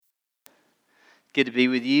Good to be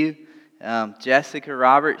with you. Jessica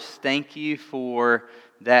Roberts, thank you for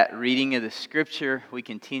that reading of the scripture. We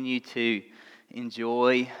continue to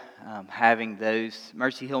enjoy having those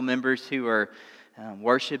Mercy Hill members who are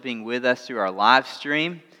worshiping with us through our live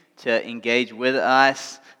stream to engage with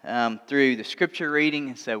us through the scripture reading.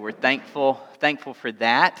 And so we're thankful for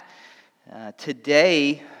that.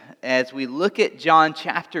 Today, as we look at John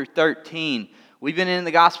chapter 13, we've been in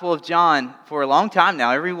the Gospel of John for a long time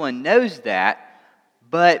now. Everyone knows that.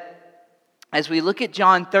 But as we look at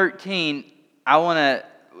John 13, I want to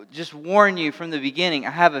just warn you from the beginning, I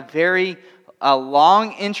have a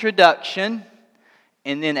long introduction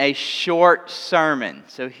and then a short sermon.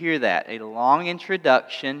 So hear that, a long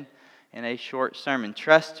introduction and a short sermon.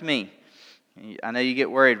 Trust me. I know you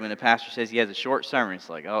get worried when the pastor says he has a short sermon. It's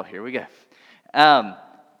like, oh, here we go.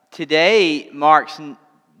 Today marks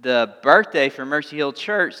the birthday for Mercy Hill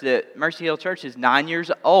Church. That Mercy Hill Church is 9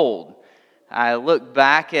 years old. I looked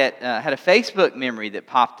back at, had a Facebook memory that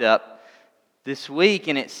popped up this week,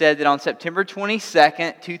 and it said that on September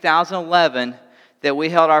 22nd, 2011, that we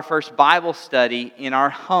held our first Bible study in our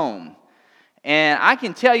home. And I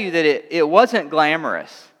can tell you that it wasn't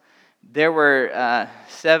glamorous. There were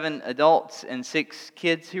 7 adults and 6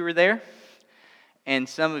 kids who were there. And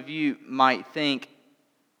some of you might think,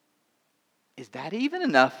 is that even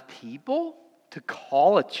enough people to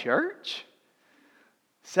call a church?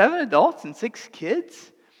 7 adults and 6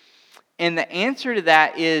 kids? And the answer to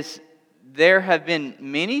that is there have been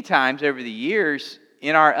many times over the years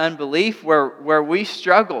in our unbelief where we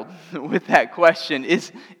struggled with that question.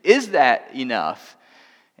 Is that enough?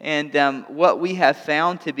 And what we have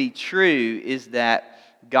found to be true is that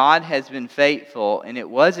God has been faithful, and it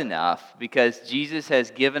was enough because Jesus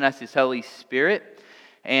has given us His Holy Spirit,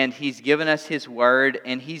 and He's given us His Word,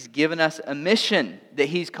 and He's given us a mission that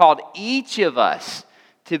He's called each of us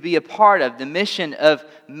to be a part of, the mission of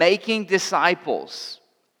making disciples,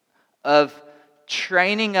 of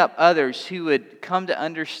training up others who would come to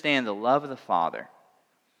understand the love of the Father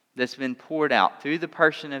that's been poured out through the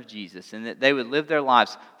person of Jesus, and that they would live their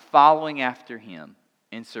lives following after Him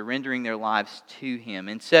and surrendering their lives to Him.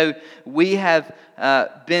 And so we have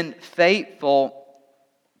been faithful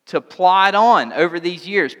to plod on over these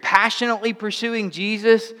years, passionately pursuing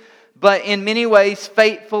Jesus, but in many ways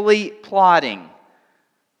faithfully plodding.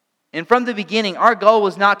 And from the beginning, our goal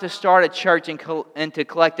was not to start a church and to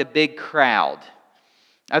collect a big crowd.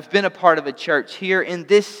 I've been a part of a church here in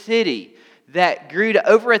this city that grew to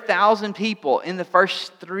over 1,000 people in the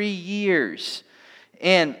first 3 years.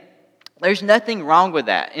 And there's nothing wrong with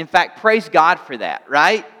that. In fact, praise God for that,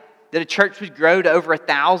 right? That a church would grow to over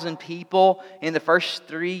 1,000 people in the first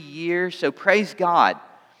 3 years. So praise God.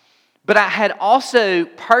 But I had also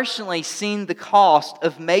personally seen the cost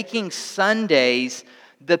of making Sundays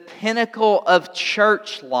the pinnacle of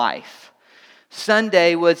church life.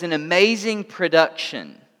 Sunday was an amazing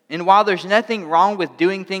production. And while there's nothing wrong with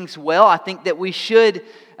doing things well, I think that we should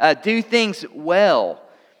do things well.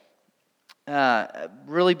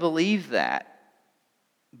 Really believe that.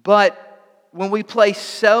 But when we place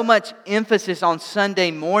so much emphasis on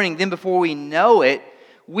Sunday morning, then before we know it,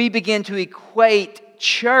 we begin to equate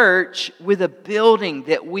church with a building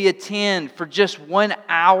that we attend for just 1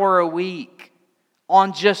 hour a week,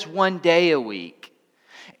 on just 1 day a week.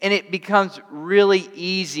 And it becomes really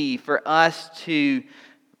easy for us to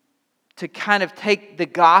kind of take the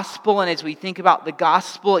gospel, and as we think about the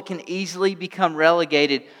gospel, it can easily become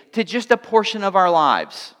relegated to just a portion of our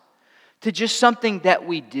lives, to just something that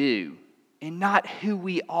we do, and not who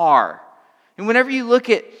we are. And whenever you look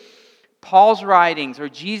at Paul's writings or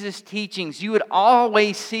Jesus' teachings, you would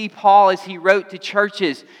always see Paul as he wrote to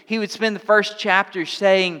churches. He would spend the first chapter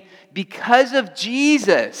saying, because of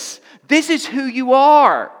Jesus, this is who you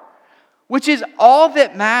are, which is all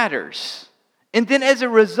that matters. And then as a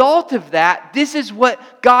result of that, this is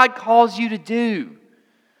what God calls you to do.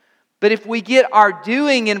 But if we get our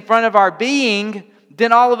doing in front of our being,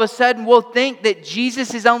 then all of a sudden we'll think that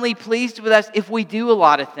Jesus is only pleased with us if we do a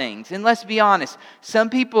lot of things. And let's be honest, some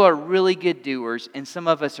people are really good doers and some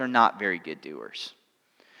of us are not very good doers.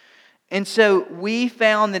 And so we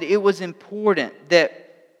found that it was important that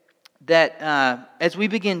as we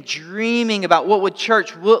begin dreaming about what would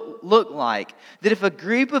church look like, that if a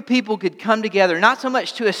group of people could come together, not so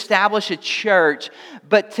much to establish a church,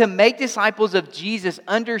 but to make disciples of Jesus,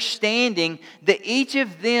 understanding that each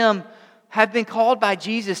of them have been called by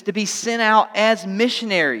Jesus to be sent out as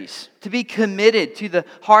missionaries, to be committed to the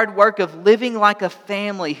hard work of living like a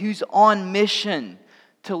family who's on mission,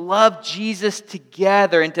 to love Jesus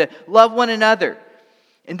together and to love one another.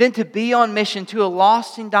 And then to be on mission to a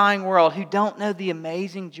lost and dying world who don't know the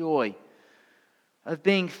amazing joy of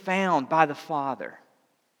being found by the Father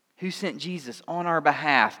who sent Jesus on our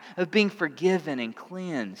behalf, of being forgiven and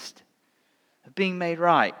cleansed, of being made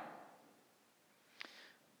right.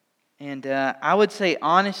 And I would say,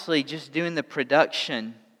 honestly, just doing the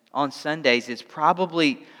production on Sundays is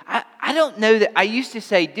probably, I don't know that, I used to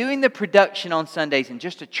say doing the production on Sundays and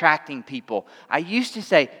just attracting people, I used to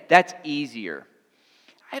say that's easier.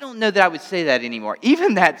 I don't know that I would say that anymore.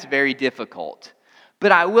 Even that's very difficult.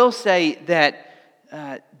 But I will say that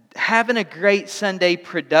having a great Sunday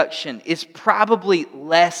production is probably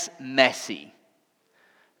less messy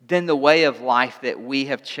than the way of life that we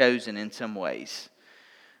have chosen in some ways.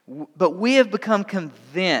 But we have become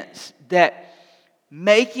convinced that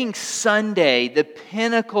making Sunday the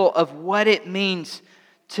pinnacle of what it means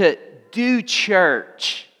to do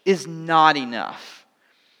church is not enough.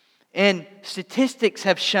 And statistics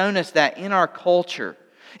have shown us that in our culture.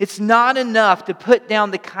 It's not enough to put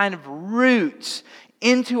down the kind of roots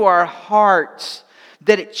into our hearts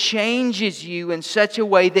that it changes you in such a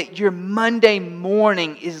way that your Monday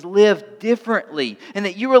morning is lived differently, and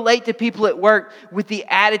that you relate to people at work with the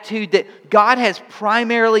attitude that God has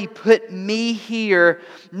primarily put me here,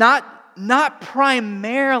 not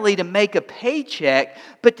primarily to make a paycheck,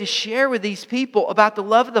 but to share with these people about the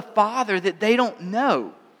love of the Father that they don't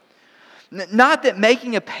know. Not that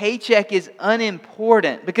making a paycheck is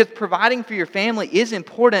unimportant, because providing for your family is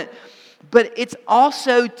important, but it's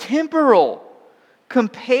also temporal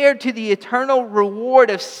compared to the eternal reward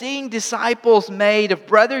of seeing disciples made, of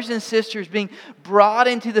brothers and sisters being brought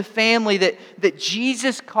into the family that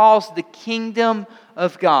Jesus calls the kingdom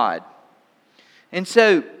of God. And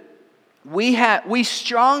so we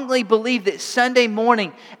strongly believe that Sunday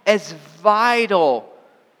morning, as vital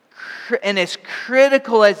and as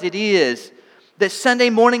critical as it is, that Sunday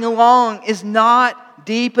morning alone is not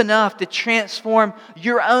deep enough to transform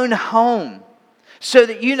your own home, so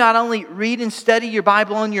that you not only read and study your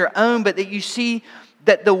Bible on your own, but that you see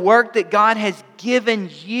that the work that God has given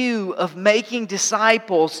you of making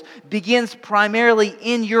disciples begins primarily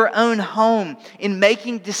in your own home, in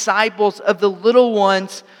making disciples of the little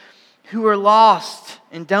ones who are lost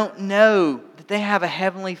and don't know that they have a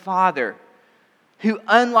heavenly Father who,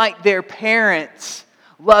 unlike their parents,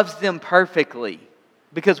 loves them perfectly,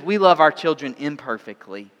 because we love our children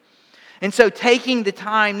imperfectly. And so taking the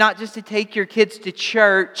time not just to take your kids to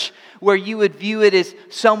church where you would view it as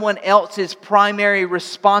someone else's primary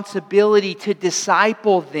responsibility to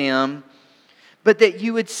disciple them, but that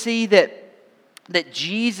you would see that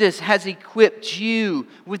Jesus has equipped you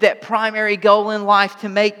with that primary goal in life to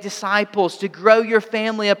make disciples, to grow your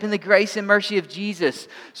family up in the grace and mercy of Jesus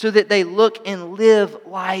so that they look and live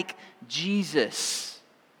like Jesus.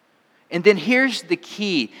 And then here's the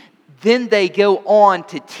key. Then they go on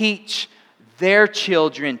to teach their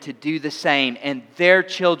children to do the same, and their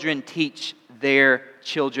children teach their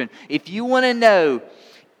children. If you want to know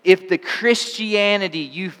if the Christianity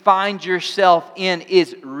you find yourself in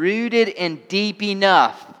is rooted and deep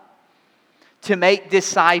enough to make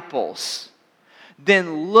disciples,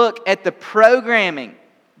 then look at the programming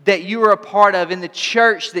that you are a part of in the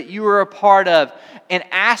church that you are a part of, and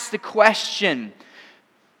ask the question,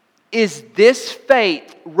 is this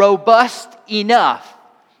faith robust enough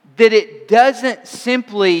that it doesn't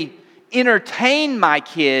simply entertain my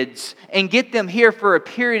kids and get them here for a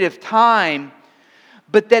period of time,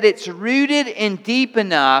 but that it's rooted and deep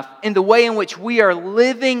enough in the way in which we are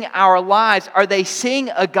living our lives? Are they seeing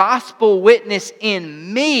a gospel witness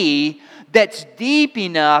in me that's deep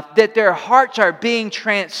enough that their hearts are being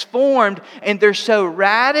transformed and they're so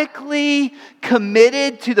radically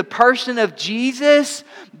committed to the person of Jesus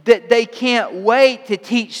that they can't wait to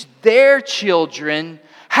teach their children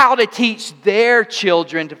how to teach their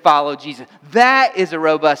children to follow Jesus? That is a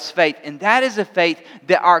robust faith, and that is a faith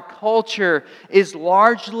that our culture is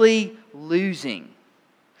largely losing.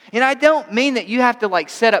 And I don't mean that you have to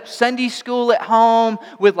set up Sunday school at home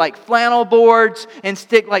with flannel boards and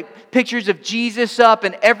stick pictures of Jesus up,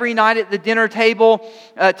 and every night at the dinner table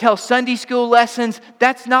tell Sunday school lessons.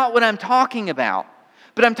 That's not what I'm talking about.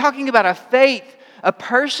 But I'm talking about a faith, a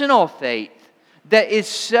personal faith, that is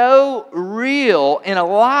so real and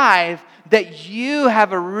alive that you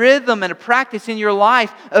have a rhythm and a practice in your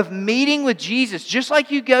life of meeting with Jesus. Just like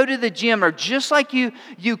you go to the gym, or just like you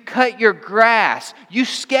cut your grass. You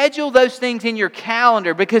schedule those things in your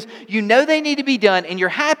calendar because you know they need to be done and you're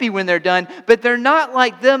happy when they're done, but they're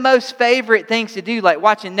not the most favorite things to do, like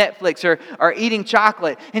watching Netflix or eating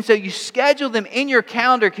chocolate. And so you schedule them in your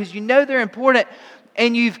calendar because you know they're important.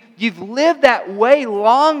 And you've lived that way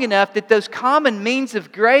long enough that those common means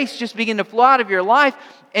of grace just begin to flow out of your life.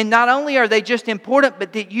 And not only are they just important,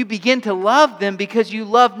 but that you begin to love them because you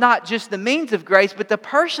love not just the means of grace, but the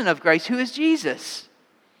person of grace, who is Jesus.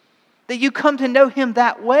 That you come to know Him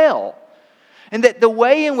that well. And that the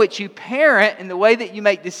way in which you parent and the way that you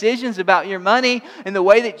make decisions about your money and the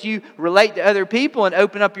way that you relate to other people and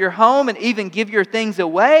open up your home and even give your things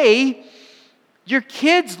away, your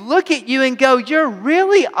kids look at you and go, "You're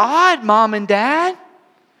really odd, Mom and Dad.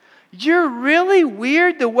 You're really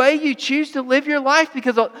weird the way you choose to live your life,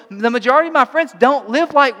 because the majority of my friends don't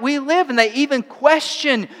live like we live." And they even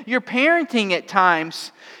question your parenting at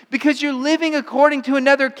times because you're living according to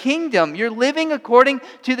another kingdom. You're living according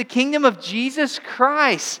to the kingdom of Jesus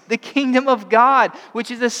Christ, the kingdom of God, which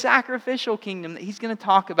is a sacrificial kingdom that He's going to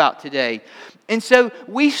talk about today. And so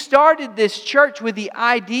we started this church with the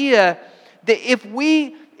idea that if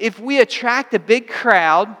we attract a big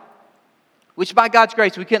crowd, which by God's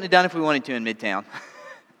grace we couldn't have done if we wanted to in Midtown.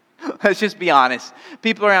 Let's just be honest.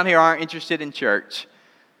 People around here aren't interested in church.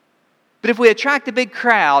 But if we attract a big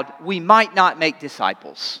crowd, we might not make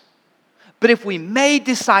disciples. But if we made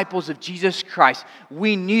disciples of Jesus Christ,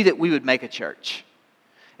 we knew that we would make a church.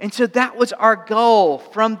 And so that was our goal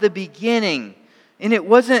from the beginning. And it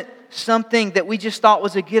wasn't something that we just thought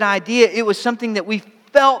was a good idea. It was something that we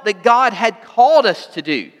felt that God had called us to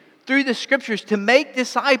do through the Scriptures, to make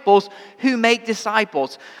disciples who make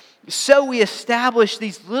disciples. So we established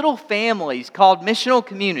these little families called missional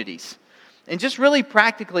communities. And just really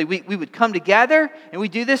practically, we would come together, and we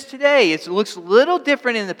do this today. It looks a little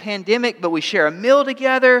different in the pandemic, but we share a meal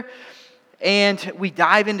together, and we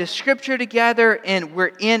dive into Scripture together, and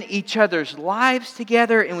we're in each other's lives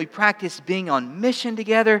together, and we practice being on mission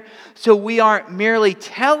together. So we aren't merely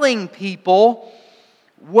telling people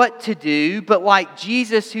what to do, but like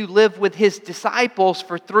Jesus, who lived with His disciples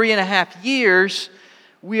for 3.5 years,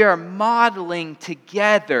 we are modeling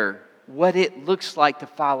together what it looks like to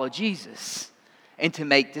follow Jesus and to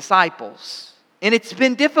make disciples. And it's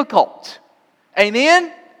been difficult.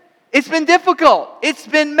 Amen? It's been difficult. It's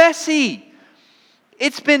been messy.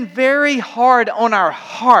 It's been very hard on our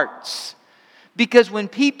hearts, because when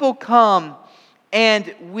people come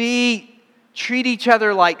and we treat each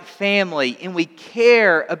other like family and we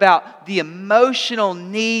care about the emotional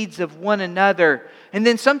needs of one another, and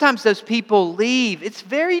then sometimes those people leave, it's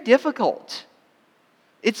very difficult.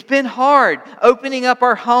 It's been hard. Opening up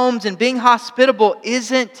our homes and being hospitable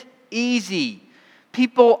isn't easy.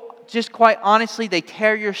 People, just quite honestly, they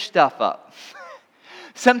tear your stuff up.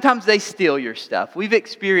 Sometimes they steal your stuff. We've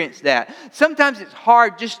experienced that. Sometimes it's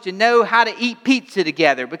hard just to know how to eat pizza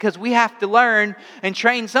together, because we have to learn and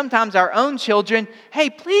train sometimes our own children. Hey,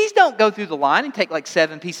 please don't go through the line and take like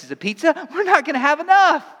 7 pieces of pizza. We're not going to have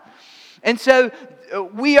enough. And so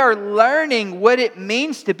we are learning what it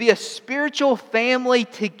means to be a spiritual family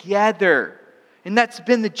together. And that's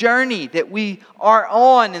been the journey that we are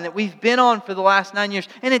on and that we've been on for the last 9 years.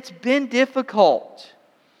 And it's been difficult.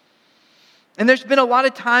 And there's been a lot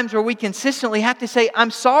of times where we consistently have to say,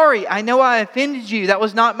 "I'm sorry, I know I offended you. That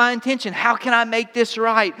was not my intention. How can I make this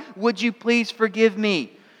right? Would you please forgive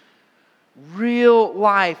me?" Real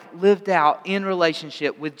life lived out in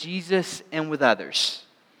relationship with Jesus and with others.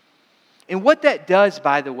 And what that does,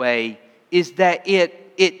 by the way, is that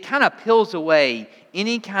it kind of peels away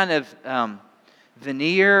any kind of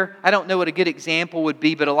veneer. I don't know what a good example would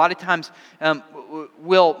be, but a lot of times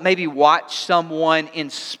we'll maybe watch someone in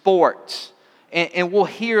sports, and we'll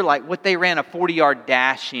hear like what they ran a 40-yard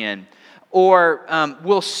dash in. Or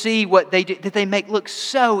we'll see what they did that they make look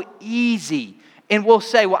so easy. And we'll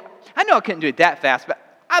say, "Well, I know I couldn't do it that fast, but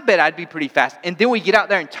I bet I'd be pretty fast." And then we get out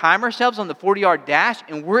there and time ourselves on the 40-yard dash,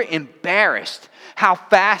 and we're embarrassed how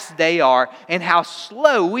fast they are and how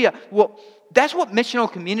slow we are. Well, that's what missional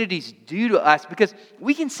communities do to us, because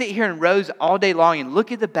we can sit here in rows all day long and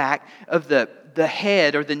look at the back of the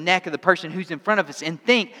head or the neck of the person who's in front of us and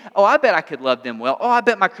think, "Oh, I bet I could love them well. Oh, I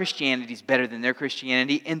bet my Christianity is better than their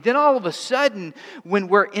Christianity." And then all of a sudden, when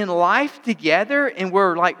we're in life together and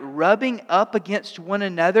we're like rubbing up against one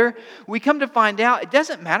another, we come to find out it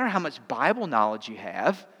doesn't matter how much Bible knowledge you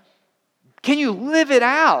have. Can you live it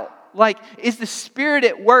out? Like, is the Spirit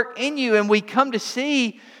at work in you? And we come to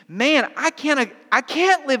see, man, I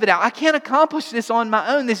can't live it out. I can't accomplish this on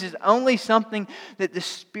my own. This is only something that the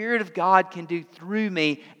Spirit of God can do through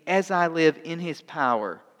me as I live in His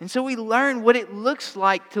power. And so we learn what it looks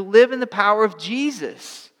like to live in the power of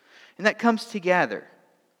Jesus. And that comes together.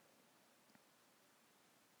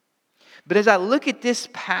 But as I look at this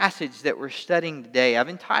passage that we're studying today, I've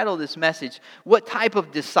entitled this message, "What Type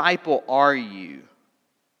of Disciple Are You?"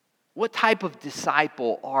 What type of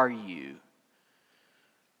disciple are you?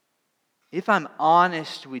 If I'm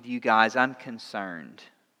honest with you guys, I'm concerned.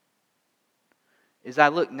 is I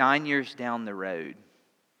look 9 years down the road.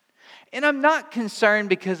 And I'm not concerned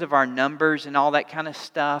because of our numbers and all that kind of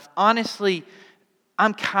stuff. Honestly,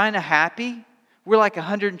 I'm kind of happy. We're like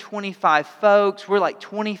 125 folks. We're like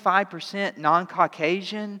 25%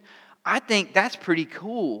 non-Caucasian. I think that's pretty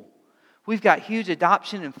cool. We've got huge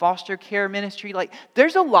adoption and foster care ministry. Like,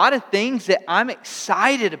 there's a lot of things that I'm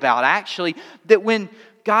excited about, actually, that when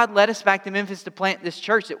God led us back to Memphis to plant this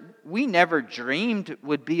church that we never dreamed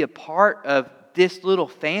would be a part of this little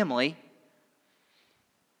family.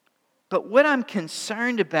 But what I'm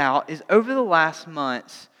concerned about is over the last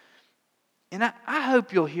months, and I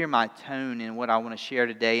hope you'll hear my tone in what I want to share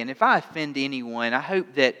today. And if I offend anyone, I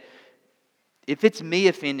hope that if it's me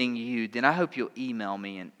offending you, then I hope you'll email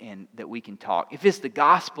me and that we can talk. If it's the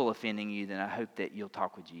gospel offending you, then I hope that you'll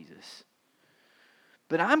talk with Jesus.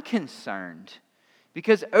 But I'm concerned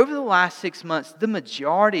because over the last 6 months, the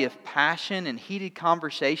majority of passion and heated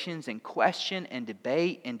conversations and question and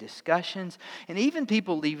debate and discussions, and even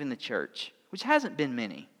people leaving the church, which hasn't been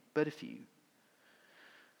many, but a few,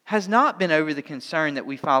 has not been over the concern that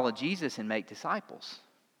we follow Jesus and make disciples.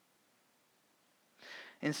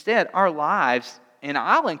 Instead, our lives, and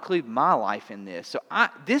I'll include my life in this. So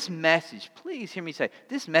this message, please hear me say,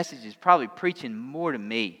 this message is probably preaching more to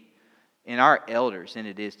me and our elders than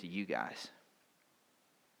it is to you guys.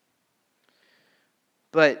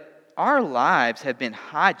 But our lives have been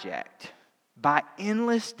hijacked by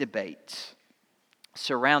endless debates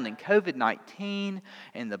surrounding COVID-19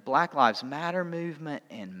 and the Black Lives Matter movement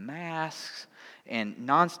and masks and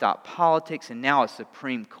nonstop politics, and now a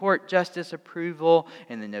Supreme Court justice approval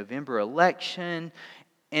and the November election.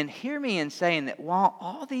 And hear me in saying that while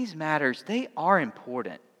all these matters, they are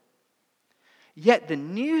important, yet the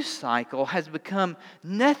news cycle has become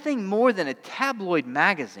nothing more than a tabloid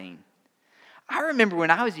magazine. I remember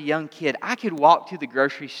when I was a young kid, I could walk to the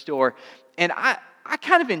grocery store and I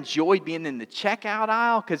kind of enjoyed being in the checkout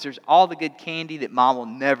aisle because there's all the good candy that Mom will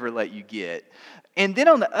never let you get. And then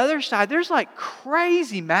on the other side, there's like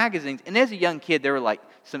crazy magazines. And as a young kid, there were like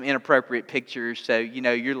some inappropriate pictures. So,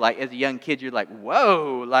 you're like, as a young kid, you're like,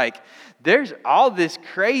 whoa, like there's all this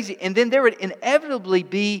crazy. And then there would inevitably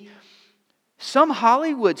be some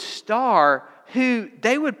Hollywood star who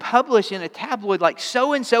they would publish in a tabloid like,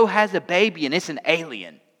 so-and-so has a baby and it's an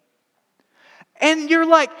alien. And you're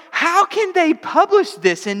like, how can they publish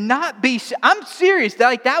this and not be... I'm serious.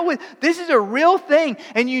 This is a real thing.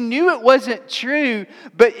 And you knew it wasn't true,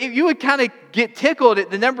 but you would kind of get tickled at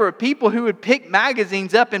the number of people who would pick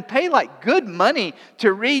magazines up and pay like good money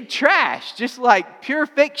to read trash, just like pure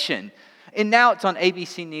fiction. And now it's on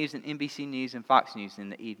ABC News and NBC News and Fox News in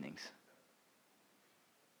the evenings.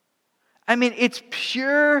 I mean, it's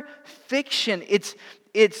pure fiction. It's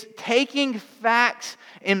taking facts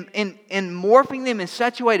and morphing them in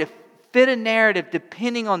such a way to fit a narrative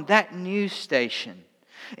depending on that news station.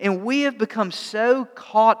 And we have become so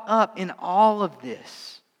caught up in all of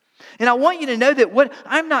this. And I want you to know that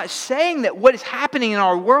I'm not saying that what is happening in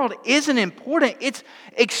our world isn't important. It's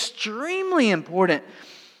extremely important.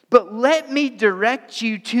 But let me direct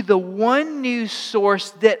you to the one news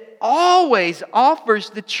source that always offers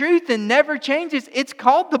the truth and never changes. It's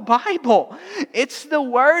called the Bible. It's the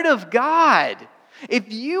Word of God.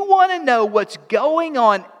 If you want to know what's going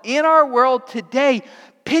on in our world today,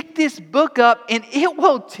 pick this book up and it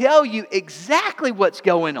will tell you exactly what's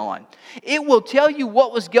going on. It will tell you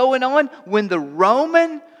what was going on when the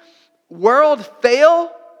Roman world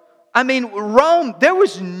fell. I mean, Rome, there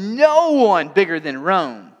was no one bigger than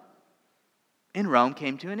Rome. And Rome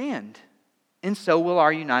came to an end. And so will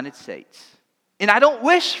our United States. And I don't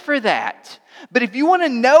wish for that. But if you want to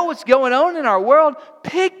know what's going on in our world,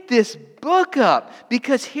 pick this book up.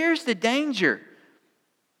 Because here's the danger.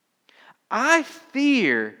 I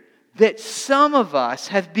fear that some of us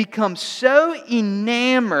have become so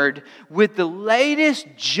enamored with the latest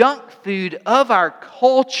junk food of our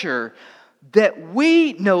culture that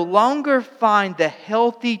we no longer find the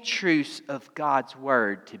healthy truths of God's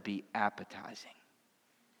Word to be appetizing.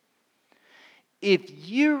 If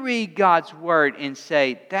you read God's Word and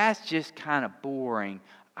say, that's just kind of boring,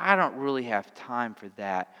 I don't really have time for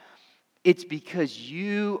that, it's because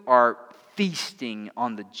you are feasting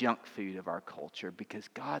on the junk food of our culture, because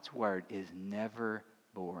God's Word is never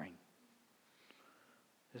boring.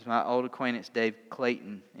 As my old acquaintance Dave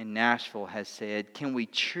Clayton in Nashville has said, can we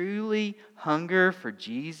truly hunger for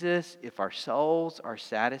Jesus if our souls are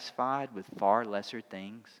satisfied with far lesser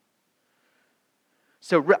things?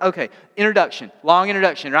 So, okay, introduction. Long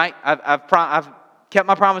introduction, right? I've kept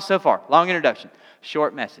my promise so far. Long introduction.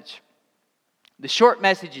 Short message. The short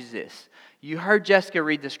message is this. You heard Jessica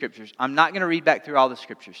read the scriptures. I'm not going to read back through all the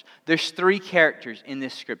scriptures. There's 3 characters in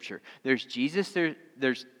this scripture. There's Jesus,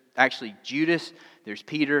 there's actually Judas, there's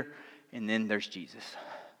Peter, and then there's Jesus.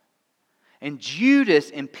 And Judas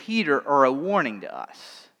and Peter are a warning to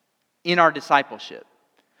us in our discipleship.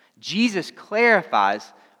 Jesus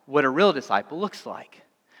clarifies what a real disciple looks like.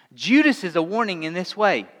 Judas is a warning in this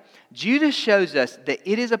way. Judas shows us that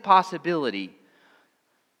it is a possibility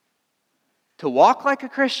to walk like a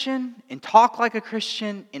Christian and talk like a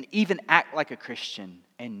Christian and even act like a Christian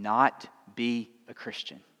and not be a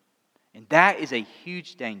Christian. And that is a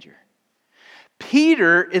huge danger.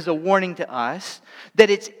 Peter is a warning to us that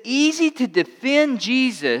it's easy to defend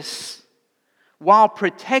Jesus while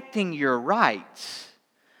protecting your rights,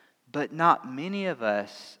 but not many of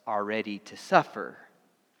us are ready to suffer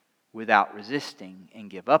without resisting and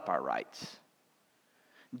give up our rights.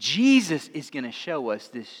 Jesus is going to show us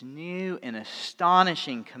this new and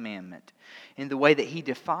astonishing commandment in the way that He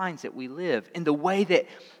defines that we live, in the way that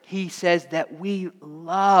He says that we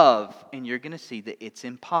love. And you're going to see that it's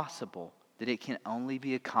impossible, that it can only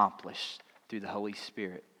be accomplished through the Holy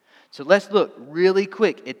Spirit. So let's look really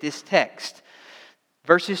quick at this text.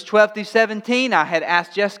 Verses 12 through 17, I had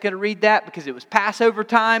asked Jessica to read that because it was Passover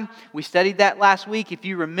time. We studied that last week. If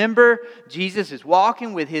you remember, Jesus is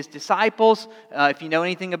walking with His disciples. If you know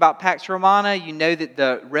anything about Pax Romana, you know that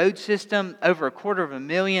the road system, over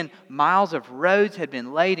 250,000 miles of roads had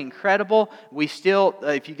been laid. Incredible. We still,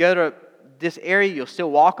 if you go to this area, you'll still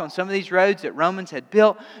walk on some of these roads that Romans had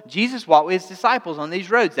built. Jesus walked with His disciples on these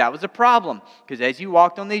roads. That was a problem because as you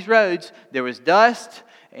walked on these roads, there was dust,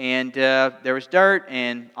 and there was dirt,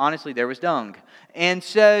 and honestly, there was dung. And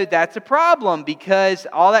so that's a problem because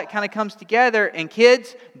all that kind of comes together. And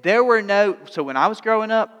kids, so when I was growing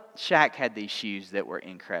up, Shaq had these shoes that were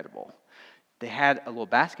incredible. They had a little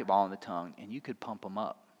basketball on the tongue, and you could pump them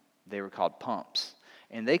up. They were called pumps.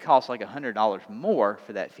 And they cost like $100 more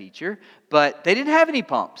for that feature, but they didn't have any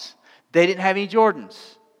pumps. They didn't have any Jordans.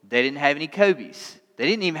 They didn't have any Kobe's. They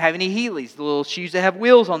didn't even have any Heelys, the little shoes that have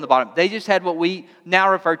wheels on the bottom. They just had what we now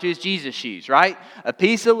refer to as Jesus shoes, right? A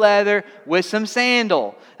piece of leather with some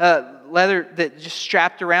sandal, leather that just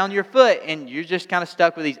strapped around your foot, and you're just kind of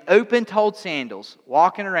stuck with these open-toed sandals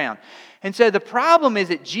walking around. And so the problem is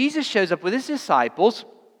that Jesus shows up with His disciples,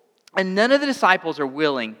 and none of the disciples are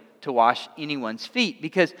willing to wash anyone's feet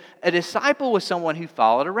because a disciple was someone who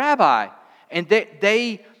followed a rabbi, and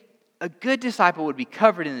a good disciple would be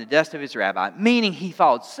covered in the dust of his rabbi, meaning he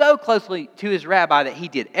followed so closely to his rabbi that he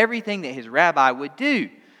did everything that his rabbi would do,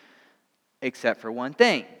 except for one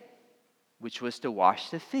thing, which was to wash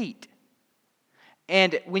the feet.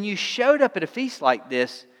 And when you showed up at a feast like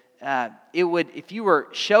this, if you were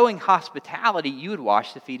showing hospitality, you would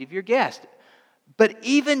wash the feet of your guest. But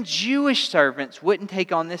even Jewish servants wouldn't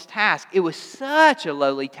take on this task. It was such a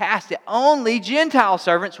lowly task that only Gentile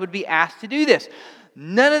servants would be asked to do this.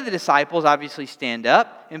 None of the disciples obviously stand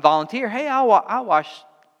up and volunteer. Hey, I'll wash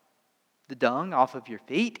the dung off of your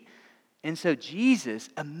feet. And so Jesus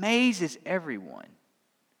amazes everyone.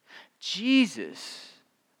 Jesus,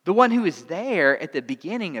 the one who is there at the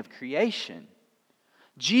beginning of creation.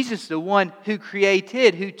 Jesus, the one who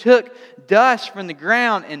created, who took dust from the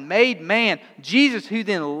ground and made man. Jesus, who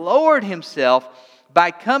then lowered Himself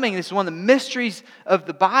by coming. This is one of the mysteries of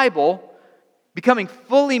the Bible. Becoming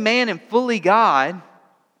fully man and fully God,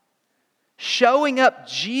 showing up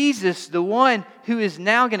Jesus, the one who is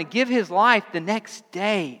now going to give His life the next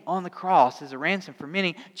day on the cross as a ransom for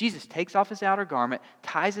many. Jesus takes off His outer garment,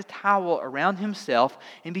 ties a towel around Himself,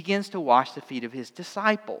 and begins to wash the feet of His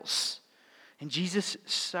disciples. And Jesus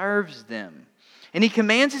serves them. And He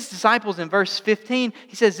commands His disciples in verse 15,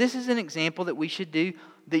 He says, this is an example that we should do,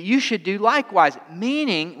 that you should do likewise.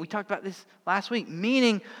 Meaning, we talked about this last week,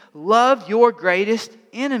 meaning love your greatest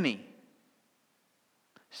enemy.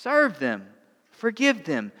 Serve them, forgive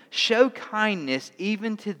them, show kindness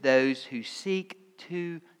even to those who seek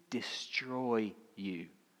to destroy you.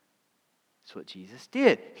 That's what Jesus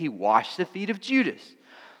did. He washed the feet of Judas.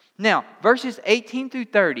 Now, verses 18 through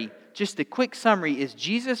 30, just a quick summary is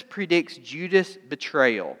Jesus predicts Judas'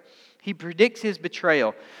 betrayal. He predicts his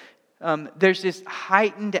betrayal. There's this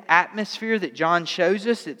heightened atmosphere that John shows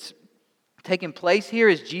us. It's taking place here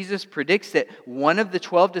as Jesus predicts that one of the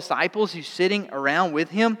 12 disciples who's sitting around with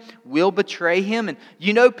Him will betray Him. And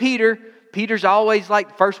you know Peter's always like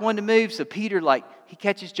the first one to move. So Peter, he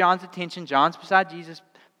catches John's attention. John's beside Jesus.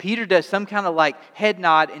 Peter does some kind of head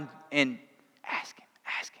nod and ask him.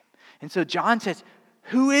 And so John says,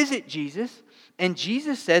 who is it, Jesus? And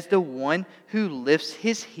Jesus says, the one who lifts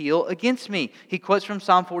his heel against me. He quotes from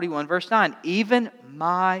Psalm 41, verse 9, even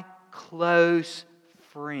my close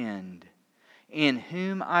friend in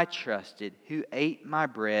whom I trusted, who ate my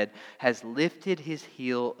bread, has lifted his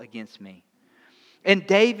heel against me. And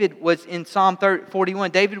David was in Psalm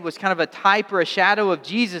 41, David was kind of a type or a shadow of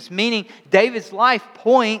Jesus, meaning David's life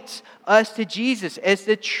points us to Jesus as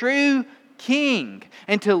the true king.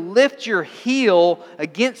 And to lift your heel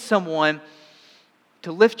against someone,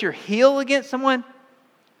 well,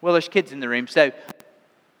 there's kids in the room, so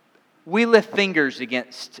we lift fingers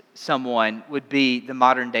against someone would be the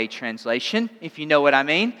modern day translation, if you know what I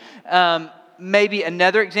mean. Maybe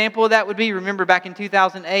another example of that would be, remember back in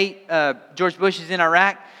 2008, George Bush is in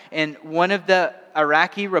Iraq, and one of the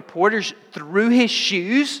Iraqi reporters threw his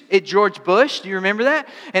shoes at George Bush. Do you remember that?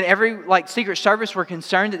 And every Secret Service were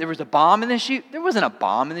concerned that there was a bomb in the shoe. There wasn't a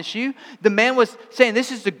bomb in the shoe. The man was saying,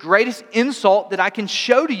 "This is the greatest insult that I can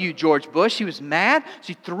show to you, George Bush." He was mad, so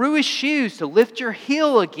he threw his shoes to lift your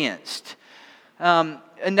heel against.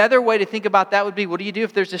 Another way to think about that would be, what do you do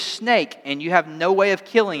if there's a snake and you have no way of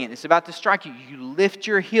killing it? It's about to strike you. You lift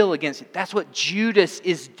your heel against it. That's what Judas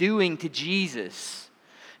is doing to Jesus.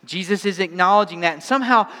 Jesus is acknowledging that. And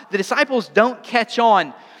somehow the disciples don't catch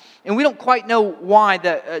on. And we don't quite know why.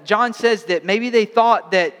 John says that maybe they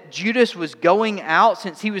thought that Judas was going out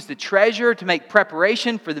since he was the treasurer to make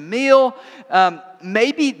preparation for the meal.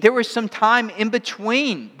 Maybe there was some time in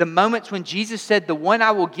between the moments when Jesus said, "The one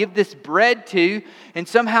I will give this bread to," and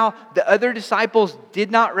somehow the other disciples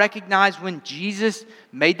did not recognize when Jesus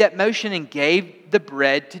made that motion and gave the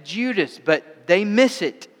bread to Judas, but they miss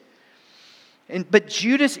it. But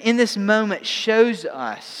Judas in this moment shows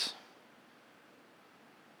us,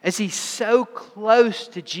 as he's so close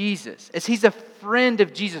to Jesus, as he's a friend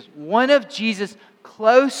of Jesus, one of Jesus'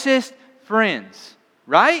 closest friends,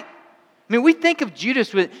 right? I mean, we think of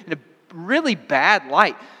Judas in a really bad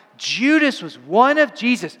light. Judas was one of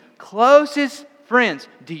Jesus' closest friends.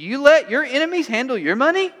 Do you let your enemies handle your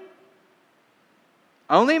money?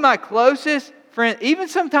 Only my closest friend. Even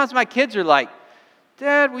sometimes my kids are like,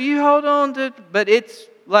 "Dad, will you hold on to," but it's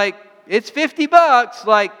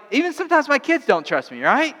 $50. Even sometimes my kids don't trust me,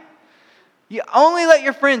 right? You only let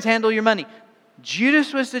your friends handle your money.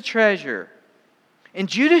 Judas was the treasurer. And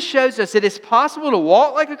Judas shows us that it's possible to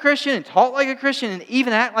walk like a Christian and talk like a Christian and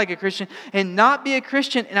even act like a Christian and not be a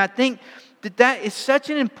Christian. And I think that is such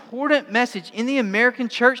an important message in the American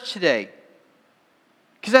church today.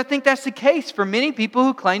 Because I think that's the case for many people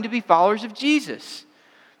who claim to be followers of Jesus.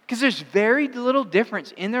 Because there's very little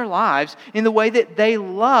difference in their lives in the way that they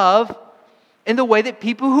love and the way that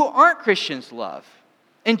people who aren't Christians love.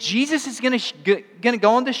 And Jesus is going to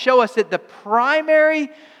go on to show us that the primary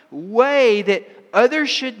way that others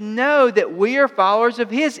should know that we are followers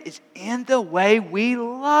of His is in the way we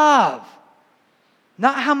love.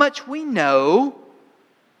 Not how much we know,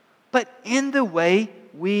 but in the way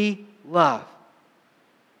we love.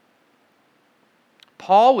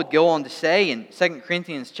 Paul would go on to say in 2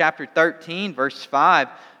 Corinthians chapter 13, verse 5,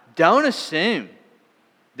 don't assume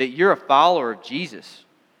that you're a follower of Jesus.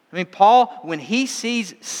 I mean, Paul, when he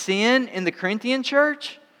sees sin in the Corinthian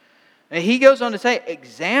church, he goes on to say,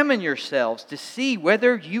 examine yourselves to see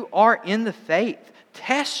whether you are in the faith.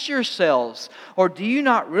 Test yourselves. Or do you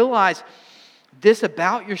not realize this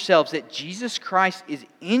about yourselves, that Jesus Christ is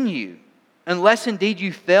in you, unless indeed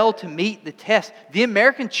you fail to meet the test? The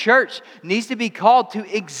American church needs to be called to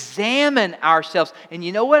examine ourselves. And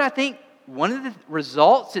you know what I think? One of the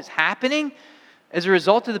results that's happening as a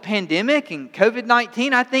result of the pandemic and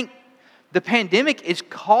COVID-19, I think the pandemic is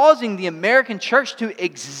causing the American church to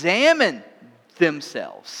examine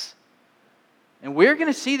themselves. And we're going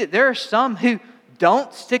to see that there are some who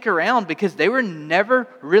don't stick around because they were never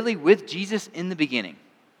really with Jesus in the beginning.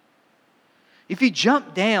 If you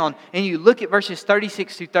jump down and you look at verses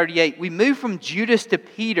 36 through 38, we move from Judas to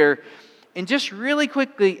Peter. And just really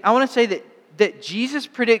quickly, I want to say that Jesus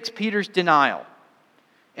predicts Peter's denial.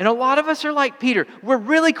 And a lot of us are like Peter. We're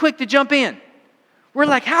really quick to jump in. We're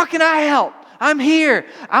like, how can I help? I'm here.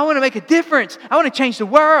 I want to make a difference. I want to change the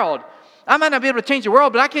world. I might not be able to change the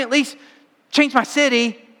world, but I can at least change my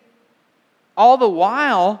city. All the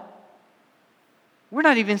while, we're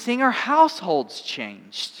not even seeing our households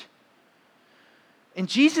changed. And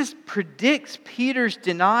Jesus predicts Peter's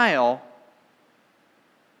denial.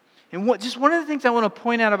 And just one of the things I want to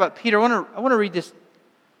point out about Peter, I want to read this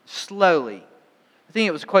slowly. I think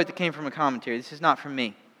it was a quote that came from a commentary. This is not from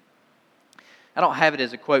me. I don't have it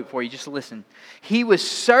as a quote for you. Just listen. He was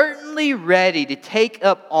certainly ready to take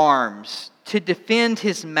up arms to defend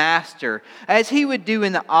his master, as he would do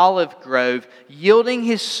in the olive grove, yielding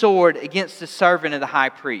his sword against the servant of the high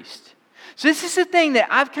priest. So this is the thing that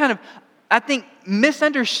I think,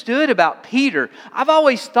 misunderstood about Peter. I've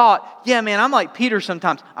always thought, yeah, man, I'm like Peter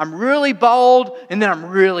sometimes. I'm really bold and then I'm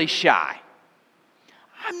really shy.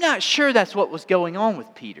 I'm not sure that's what was going on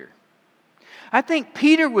with Peter. I think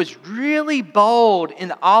Peter was really bold in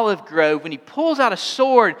the olive grove when he pulls out a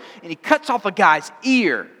sword and he cuts off a guy's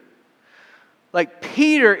ear. Like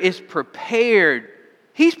Peter is prepared.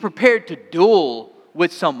 He's prepared to duel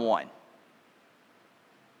with someone.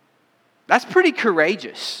 That's pretty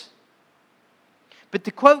courageous. But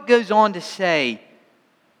the quote goes on to say,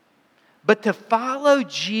 but to follow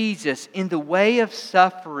Jesus in the way of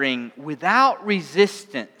suffering without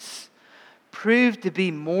resistance proved to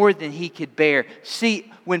be more than he could bear. See,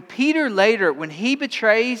 when Peter later, when he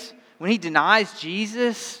denies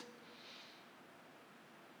Jesus,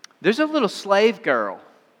 there's a little slave girl.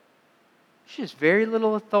 She has very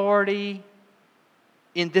little authority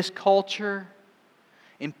in this culture.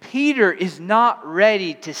 And Peter is not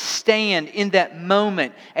ready to stand in that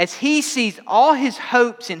moment as he sees all his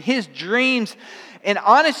hopes and his dreams and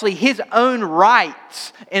honestly his own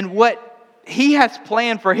rights and what he has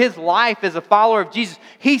planned for his life as a follower of Jesus.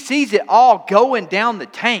 He sees it all going down the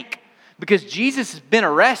tank because Jesus has been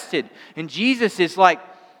arrested and Jesus is like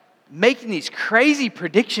making these crazy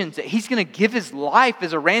predictions that he's going to give his life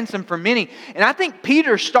as a ransom for many. And I think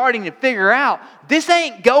Peter's starting to figure out, this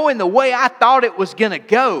ain't going the way I thought it was going to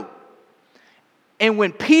go. And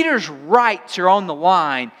when Peter's rights are on the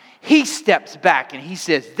line, he steps back and he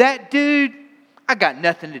says, that dude, I got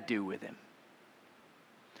nothing to do with him.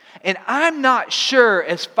 And I'm not sure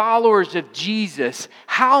as followers of Jesus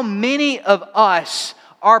how many of us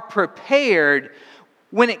are prepared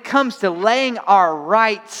when it comes to laying our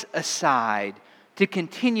rights aside to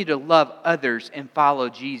continue to love others and follow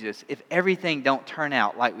Jesus if everything don't turn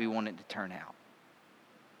out like we want it to turn out.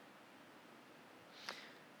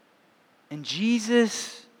 And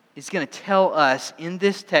Jesus is going to tell us in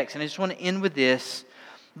this text, and I just want to end with this,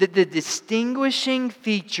 that the distinguishing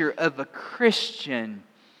feature of a Christian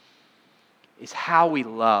is how we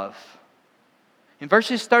love. In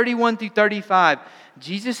verses 31 through 35,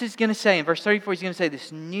 Jesus is going to say, in verse 34, He's going to say,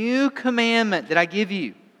 this new commandment that I give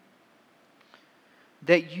you,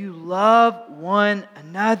 that you love one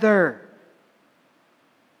another.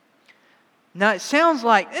 Now, it sounds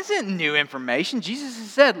like this isn't new information. Jesus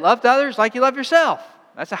has said, love others like you love yourself.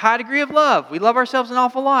 That's a high degree of love. We love ourselves an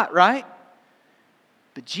awful lot, right?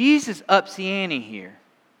 But Jesus ups the ante here.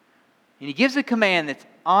 And He gives a command that's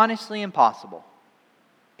honestly impossible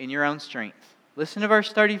in your own strength. Listen to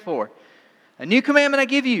verse 34. A new commandment I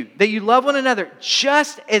give you, that you love one another,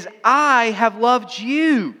 just as I have loved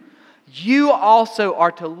you. You also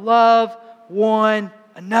are to love one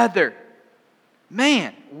another.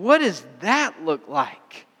 Man, what does that look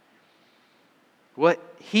like?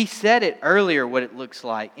 He said it earlier, what it looks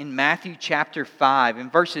like in Matthew chapter 5,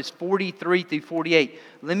 in verses 43 through 48.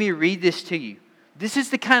 Let me read this to you. This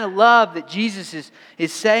is the kind of love that Jesus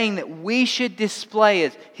is saying that we should display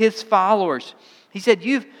as His followers. He said,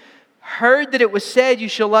 you've heard that it was said you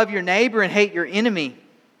shall love your neighbor and hate your enemy.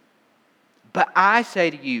 But I say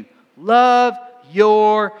to you, love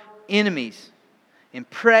your enemies and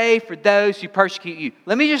pray for those who persecute you.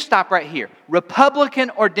 Let me just stop right here. Republican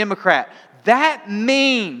or Democrat, that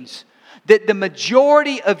means that the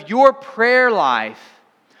majority of your prayer life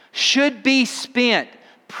should be spent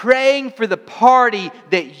praying for the party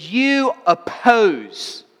that you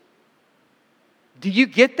oppose. Do you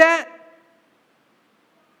get that?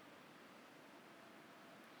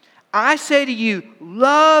 I say to you,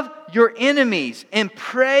 love your enemies and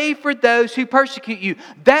pray for those who persecute you.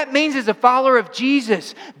 That means as a follower of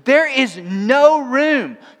Jesus, there is no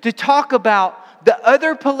room to talk about the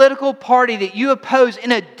other political party that you oppose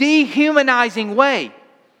in a dehumanizing way.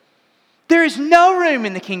 There is no room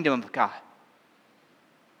in the kingdom of God.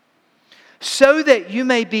 So that you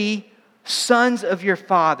may be sons of your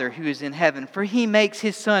Father who is in heaven. For He makes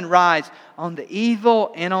His sun rise on the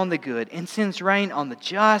evil and on the good, and sends rain on the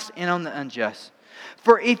just and on the unjust.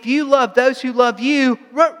 For if you love those who love you,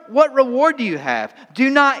 what reward do you have? Do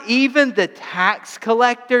not even the tax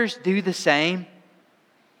collectors do the same?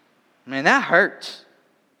 Man, that hurts.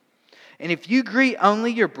 And if you greet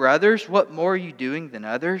only your brothers, what more are you doing than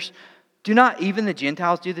others? Do not even the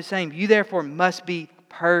Gentiles do the same? You therefore must be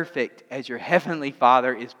perfect as your heavenly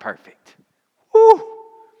Father is perfect. Woo!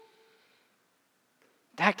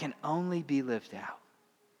 That can only be lived out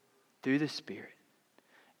through the Spirit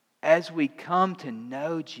as we come to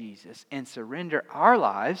know Jesus and surrender our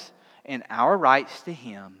lives and our rights to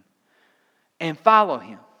Him and follow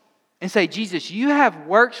Him and say, Jesus, you have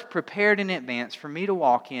works prepared in advance for me to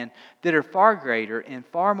walk in that are far greater and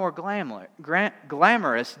far more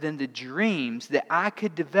glamorous than the dreams that I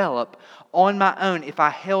could develop on my own if I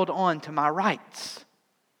held on to my rights.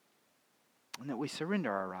 And that we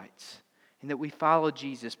surrender our rights and that we follow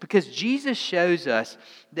Jesus. Because Jesus shows us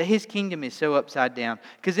that His kingdom is so upside down.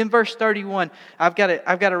 Because in verse 31, I've got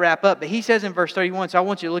to wrap up, but He says in verse 31, so I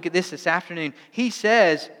want you to look at this afternoon. He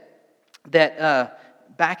says that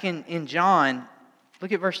back in John,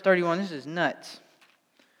 look at verse 31. This is nuts.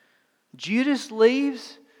 Judas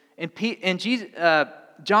leaves, and Jesus,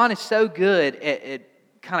 John is so good at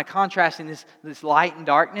kind of contrasting this light and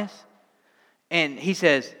darkness. And he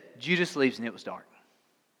says, Judas leaves and it was dark.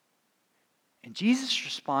 And Jesus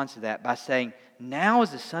responds to that by saying, now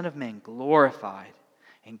is the Son of Man glorified,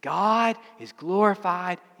 and God is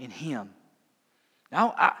glorified in Him.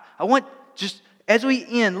 Now, I want, just as we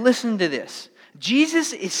end, listen to this.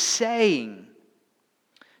 Jesus is saying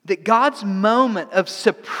that God's moment of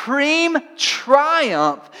supreme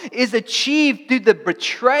triumph is achieved through the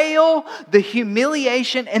betrayal, the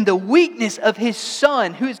humiliation, and the weakness of His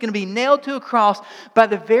Son, who is going to be nailed to a cross by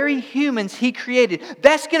the very humans He created.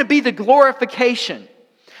 That's going to be the glorification.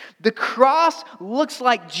 The cross looks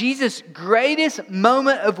like Jesus' greatest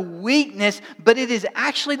moment of weakness, but it is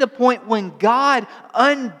actually the point when God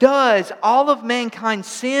undoes all of mankind's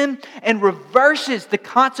sin and reverses the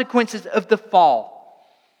consequences of the fall.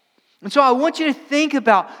 And so I want you to think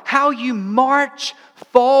about how you march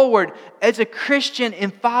forward as a Christian in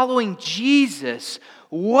following Jesus,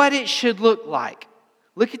 what it should look like.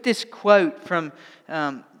 Look at this quote from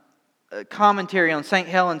a commentary on St.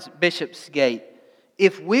 Helen's Bishopsgate.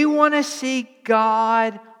 If we want to see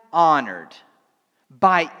God honored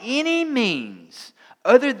by any means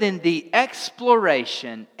other than the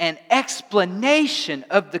exploration and explanation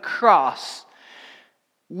of the cross,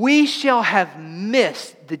 we shall have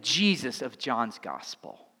missed the Jesus of John's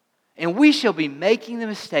gospel. And we shall be making the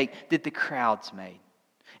mistake that the crowds made.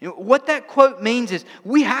 And what that quote means is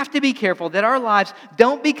we have to be careful that our lives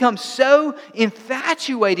don't become so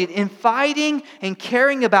infatuated in fighting and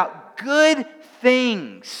caring about good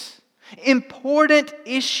things, important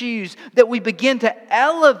issues, that we begin to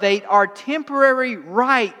elevate our temporary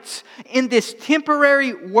rights in this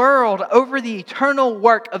temporary world over the eternal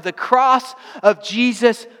work of the cross of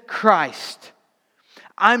Jesus Christ.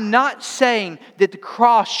 I'm not saying that the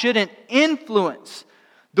cross shouldn't influence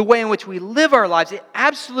the way in which we live our lives. It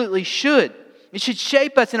absolutely should. It should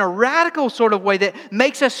shape us in a radical sort of way that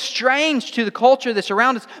makes us strange to the culture that's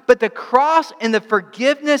around us. But the cross and the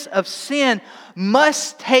forgiveness of sin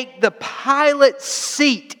must take the pilot's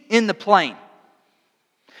seat in the plane.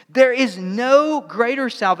 There is no greater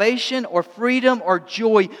salvation or freedom or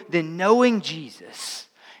joy than knowing Jesus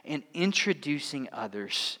and introducing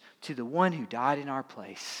others to the one who died in our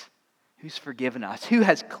place, who's forgiven us, who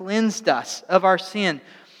has cleansed us of our sin.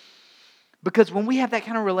 Because when we have that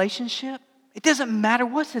kind of relationship, it doesn't matter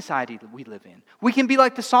what society we live in. We can be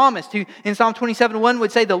like the psalmist who in Psalm 27:1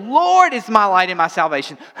 would say, the Lord is my light and my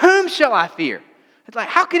salvation. Whom shall I fear? It's like,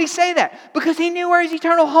 how could he say that? Because he knew where his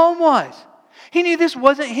eternal home was. He knew this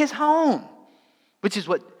wasn't his home, which is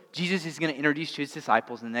what Jesus is going to introduce to His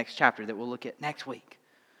disciples in the next chapter that we'll look at next week.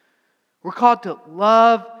 We're called to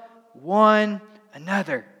love one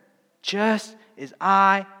another just as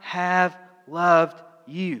I have loved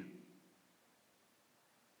you.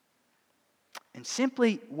 And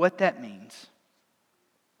simply what that means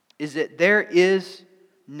is that there is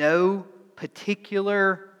no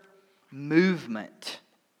particular movement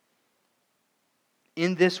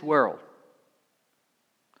in this world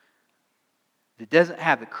that doesn't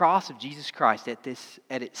have the cross of Jesus Christ at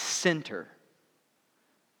its center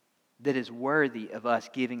that is worthy of us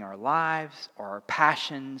giving our lives or our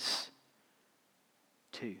passions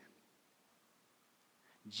to.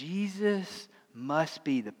 Jesus must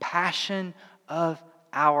be the passion of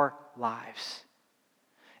our lives.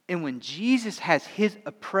 And when Jesus has His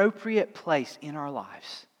appropriate place in our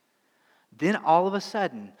lives, then all of a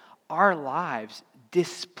sudden our lives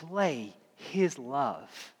display His love.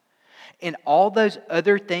 And all those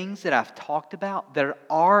other things that I've talked about that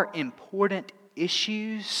are important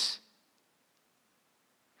issues,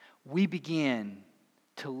 we begin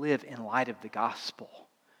to live in light of the gospel.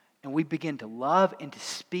 And we begin to love and to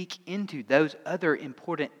speak into those other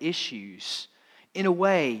important issues in a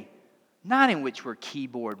way not in which we're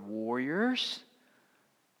keyboard warriors,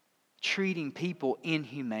 treating people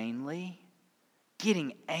inhumanely,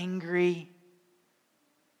 getting angry,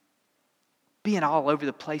 being all over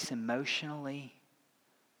the place emotionally,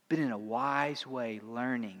 but in a wise way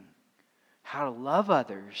learning how to love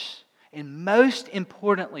others And most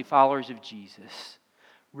importantly, followers of Jesus,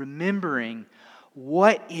 remembering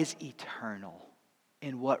what is eternal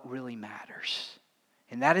and what really matters.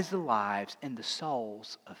 And that is the lives and the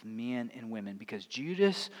souls of men and women. Because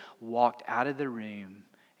Judas walked out of the room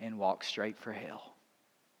and walked straight for hell.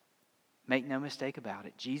 Make no mistake about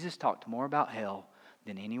it. Jesus talked more about hell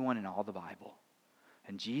than anyone in all the Bible.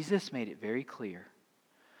 And Jesus made it very clear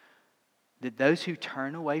that those who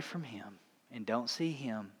turn away from Him and don't see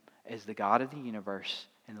Him as the God of the universe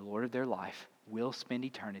and the Lord of their life will spend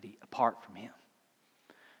eternity apart from Him.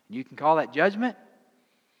 And you can call that judgment,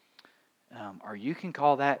 or you can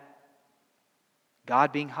call that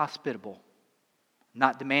God being hospitable,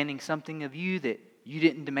 not demanding something of you that you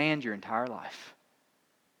didn't demand your entire life.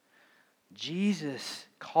 Jesus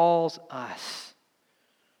calls us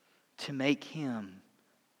to make Him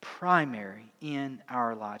primary in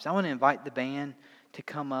our lives. I want to invite the band to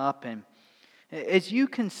come up, and as you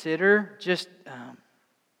consider just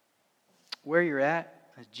where you're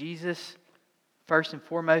at, as Jesus first and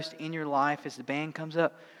foremost in your life, as the band comes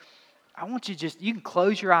up, I want you you can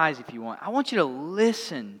close your eyes if you want. I want you to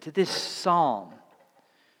listen to this psalm.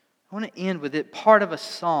 I want to end with it, part of a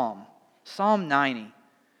psalm, Psalm 90.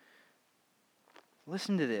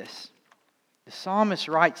 Listen to this. The psalmist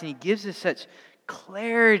writes, and he gives us such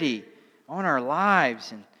clarity on our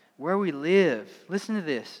lives and where we live. Listen to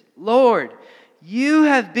this. Lord, You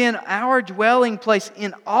have been our dwelling place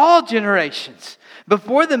in all generations.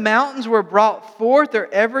 Before the mountains were brought forth, or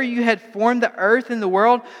ever You had formed the earth and the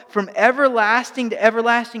world, from everlasting to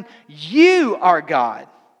everlasting, You are God.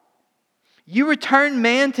 You return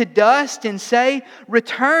man to dust and say,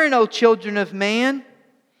 Return, O children of man.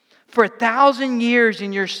 For 1,000 years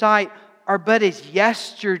in Your sight are but as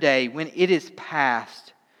yesterday when it is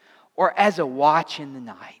past, or as a watch in the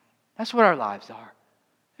night. That's what our lives are.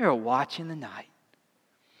 They're a watch in the night.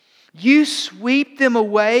 You sweep them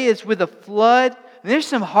away as with a flood. And there's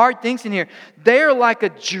some hard things in here. They are like a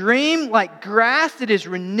dream, like grass that is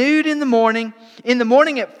renewed in the morning. In the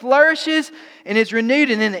morning it flourishes and is renewed,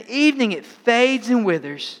 and in the evening it fades and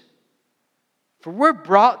withers. For we're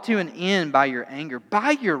brought to an end by Your anger.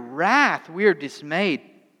 By Your wrath we are dismayed.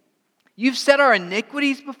 You've set our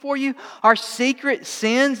iniquities before You, our secret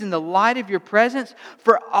sins in the light of Your presence.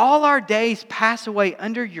 For all our days pass away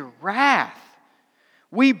under Your wrath.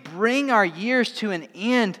 We bring our years to an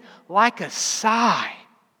end like a sigh.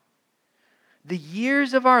 The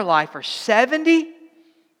years of our life are 70,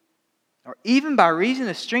 or even by reason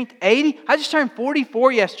of strength, 80. I just turned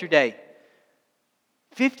 44 yesterday.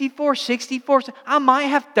 54, 64. I might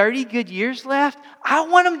have 30 good years left. I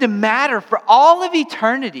want them to matter for all of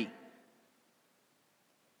eternity.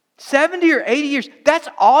 70 or 80 years, that's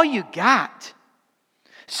all you got.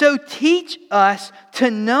 So teach us to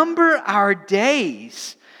number our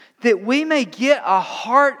days, that we may get a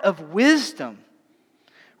heart of wisdom.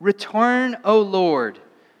 Return, O Lord.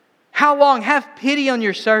 How long? Have pity on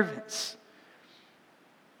Your servants.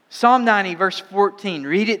 Psalm 90, verse 14.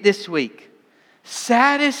 Read it this week.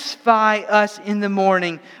 Satisfy us in the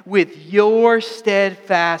morning with Your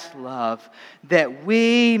steadfast love, that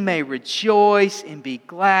we may rejoice and be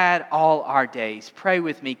glad all our days. Pray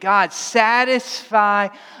with me. God, satisfy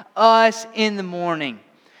us in the morning,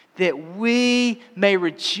 that we may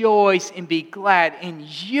rejoice and be glad in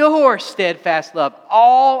Your steadfast love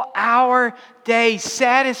all our days.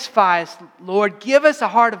 Satisfy us, Lord. Give us a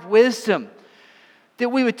heart of wisdom, that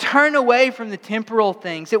we would turn away from the temporal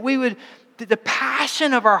things, that the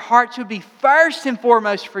passion of our hearts would be first and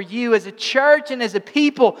foremost for You as a church and as a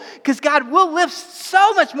people. Because God, we'll live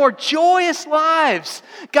so much more joyous lives.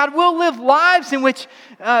 God, we'll live lives in which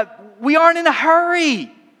we aren't in a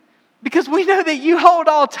hurry, because we know that You hold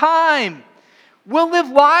all time. We'll live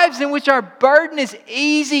lives in which our burden is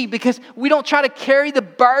easy, because we don't try to carry the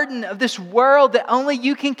burden of this world that only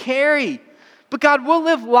You can carry. But God, we'll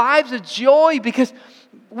live lives of joy, because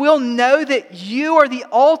we'll know that You are the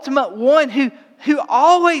ultimate one who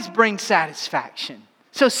always brings satisfaction.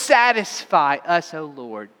 So satisfy us, O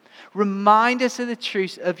Lord. Remind us of the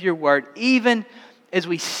truths of Your word, even as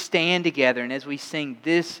we stand together and as we sing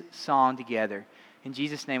this song together. In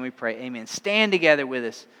Jesus' name we pray, amen. Stand together with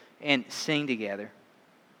us and sing together.